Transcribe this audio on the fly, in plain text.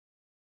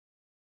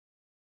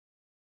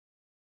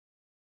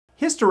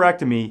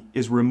Hysterectomy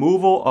is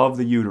removal of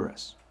the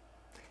uterus.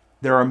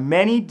 There are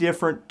many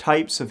different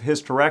types of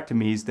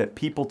hysterectomies that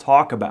people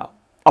talk about.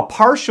 A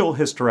partial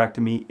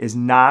hysterectomy is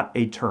not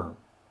a term.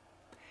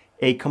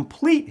 A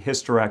complete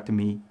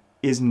hysterectomy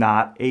is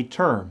not a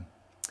term.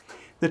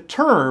 The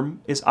term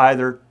is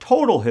either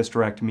total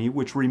hysterectomy,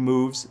 which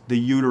removes the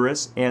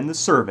uterus and the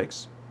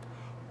cervix,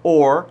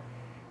 or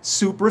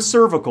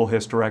supracervical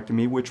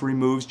hysterectomy, which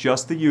removes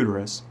just the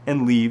uterus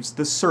and leaves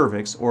the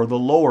cervix, or the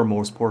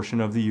lowermost portion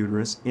of the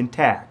uterus,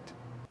 intact.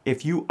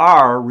 If you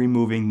are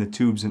removing the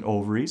tubes and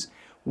ovaries,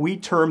 we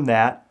term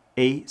that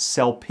a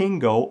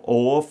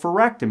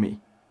salpingo-oophorectomy.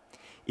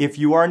 If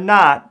you are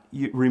not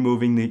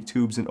removing the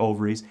tubes and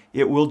ovaries,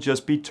 it will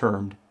just be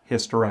termed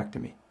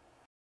hysterectomy.